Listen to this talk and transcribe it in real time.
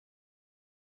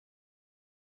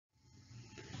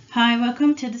Hi,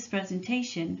 welcome to this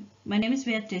presentation. My name is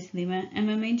Beatriz Lima. I'm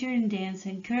a major in dance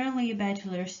and currently a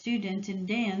bachelor student in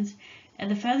dance at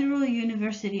the Federal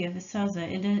University of Viçosa,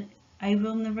 and I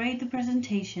will narrate the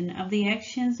presentation of the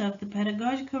actions of the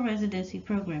Pedagogical Residency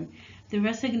Program, the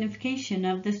resignification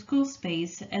of the school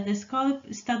space at the Escola,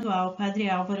 Estadual, Padre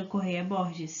Álvaro, Corrêa,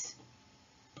 Borges.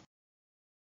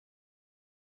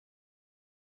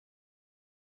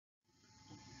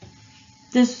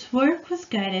 This work was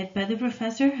guided by the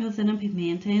Professor Rosana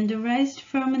Pimenta and derived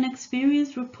from an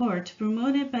experience report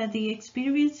promoted by the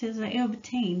experiences I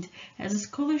obtained as a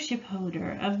scholarship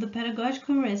holder of the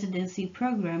Pedagogical Residency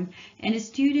Program and a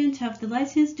student of the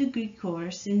licensed degree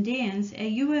course in dance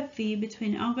at U.E.P.A.C.B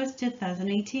between August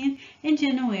 2018 and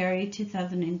January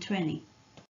 2020.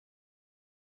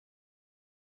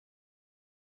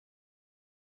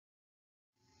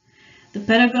 The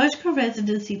Pedagogical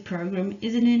Residency Program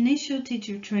is an initial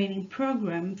teacher training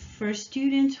program for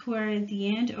students who are at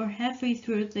the end or halfway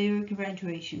through their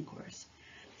graduation course.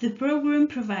 The program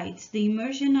provides the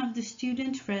immersion of the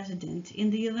student resident in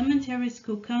the elementary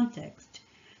school context.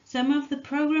 Some of the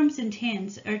program's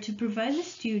intents are to provide the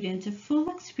student a full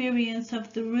experience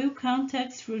of the real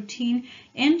context, routine,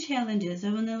 and challenges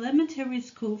of an elementary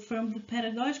school from the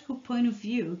pedagogical point of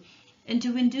view, and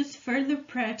to induce further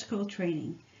practical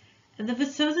training. At the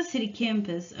Viçosa City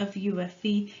campus of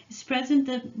U.E.P.A.C.B is present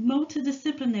the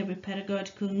multidisciplinary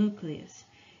pedagogical nucleus.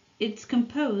 It's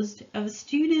composed of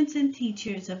students and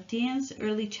teachers of dance,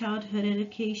 early childhood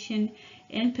education,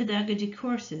 and pedagogy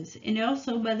courses, and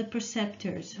also by the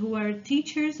preceptors, who are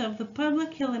teachers of the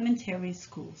public elementary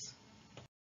schools.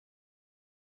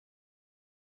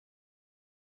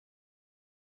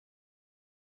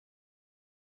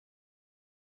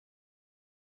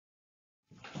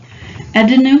 At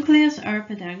the nucleus or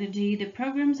pedagogy, the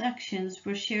program's actions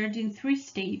were shared in three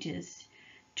stages: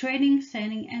 training,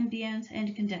 setting ambience,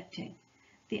 and conducting.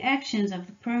 The actions of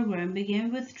the program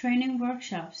began with training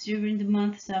workshops during the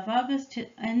months of August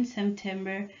and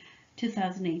September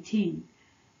 2018.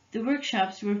 The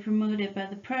workshops were promoted by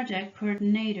the project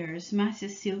coordinators Márcia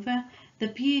Silva, the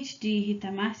PhD Rita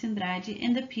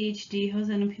and the PhD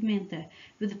Rosana Pimenta,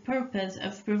 with the purpose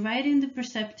of providing the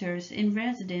preceptors and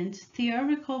residents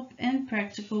theoretical and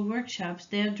practical workshops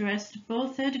that addressed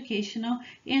both educational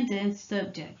and dance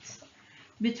subjects.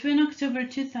 Between October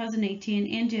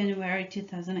 2018 and January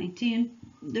 2019,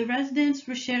 the residents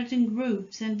were shared in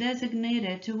groups and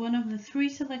designated to one of the three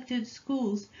selected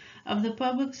schools of the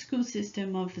public school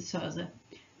system of Viçosa.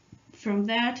 From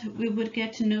that, we would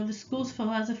get to know the school's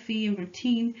philosophy and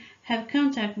routine, have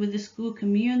contact with the school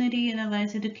community,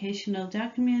 analyze educational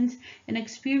documents, and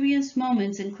experience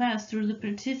moments in class through the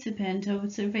participant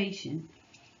observation.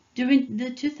 During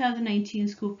the 2019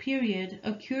 school period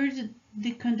occurred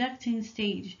the conducting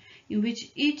stage, in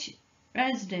which each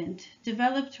resident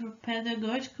developed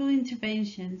pedagogical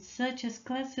interventions such as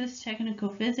classes, technical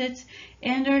visits,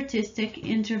 and artistic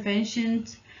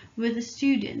interventions with the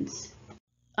students.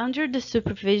 Under the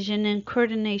supervision and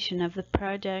coordination of the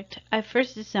project, I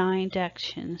first designed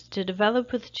actions to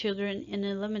develop with children in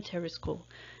elementary school,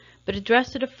 but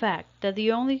addressed the fact that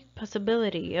the only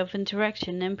possibility of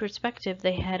interaction and perspective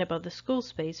they had about the school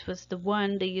space was the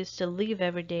one they used to live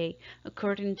every day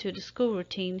according to the school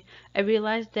routine. I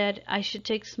realized that I should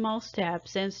take small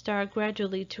steps and start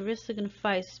gradually to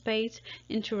resignify space,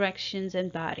 interactions,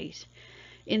 and bodies.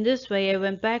 In this way, I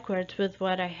went backwards with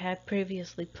what I had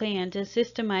previously planned and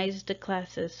systemized the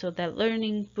classes so that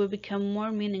learning would become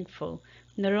more meaningful,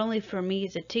 not only for me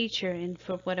as a teacher and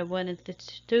for what I wanted the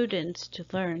students to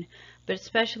learn, but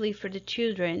especially for the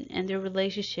children and their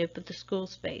relationship with the school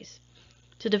space.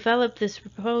 To develop this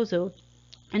proposal,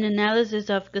 an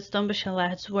analysis of Gaston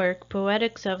Bachelard's work,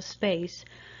 Poetics of Space,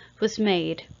 was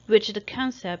made, which the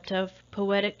concept of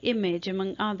poetic image,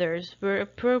 among others, were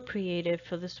appropriated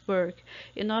for this work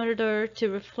in order to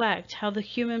reflect how the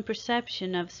human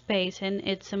perception of space and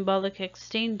its symbolic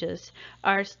exchanges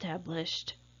are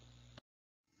established.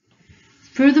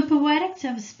 Through the poetics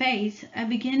of space, I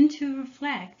began to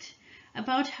reflect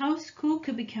about how school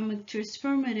could become a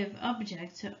transformative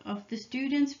object of the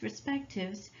students'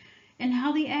 perspectives and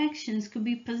how the actions could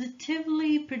be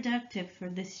positively productive for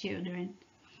the children.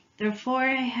 Therefore,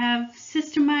 I have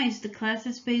systemized the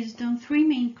classes based on three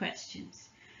main questions: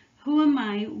 who am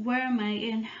I, where am I,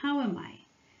 and how am I?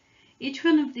 Each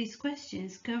one of these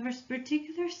questions covers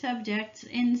particular subjects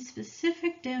and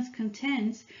specific dance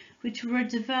contents which were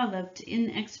developed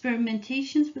in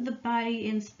experimentations with the body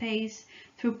and space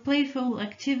through playful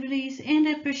activities and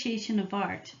appreciation of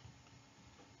art.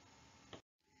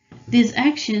 These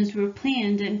actions were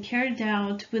planned and carried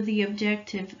out with the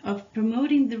objective of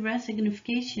promoting the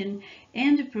resignification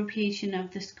and appropriation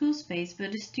of the school space by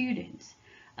the students.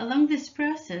 Along this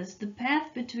process, the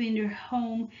path between their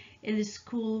home and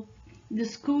the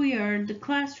schoolyard, the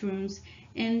classrooms,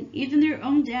 and even their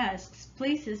own desks,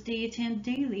 places they attend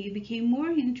daily, became more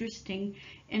interesting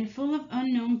and full of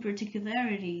unknown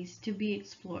particularities to be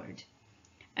explored.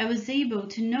 I was able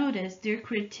to notice their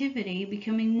creativity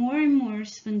becoming more and more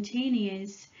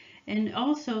spontaneous, and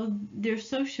also their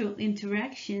social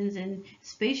interactions and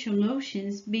spatial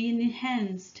notions being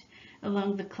enhanced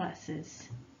along the classes.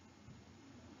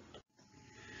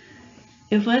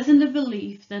 It was in the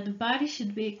belief that the body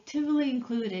should be actively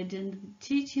included in the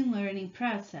teaching-learning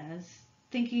process,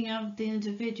 thinking of the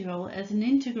individual as an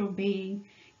integral being,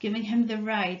 giving him the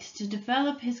right to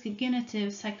develop his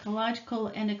cognitive, psychological,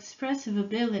 and expressive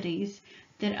abilities,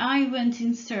 that I went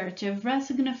in search of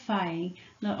resignifying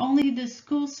not only the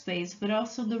school space but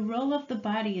also the role of the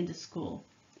body in the school.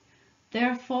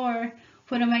 Therefore,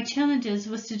 one of my challenges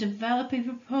was to develop a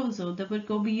proposal that would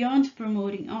go beyond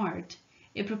promoting art,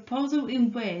 a proposal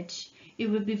in which it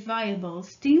would be viable,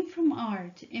 stemmed from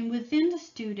art, and within the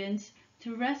students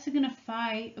to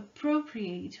resignify,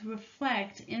 appropriate,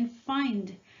 reflect, and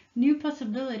find new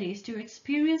possibilities to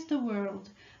experience the world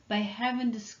by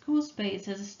having the school space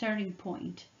as a starting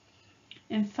point.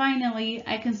 And finally,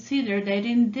 I consider that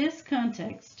in this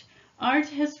context, art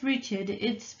has reached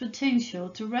its potential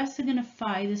to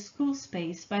resignify the school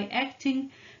space by acting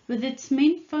with its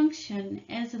main function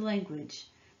as a language,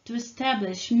 to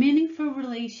establish meaningful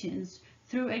relations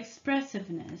through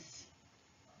expressiveness,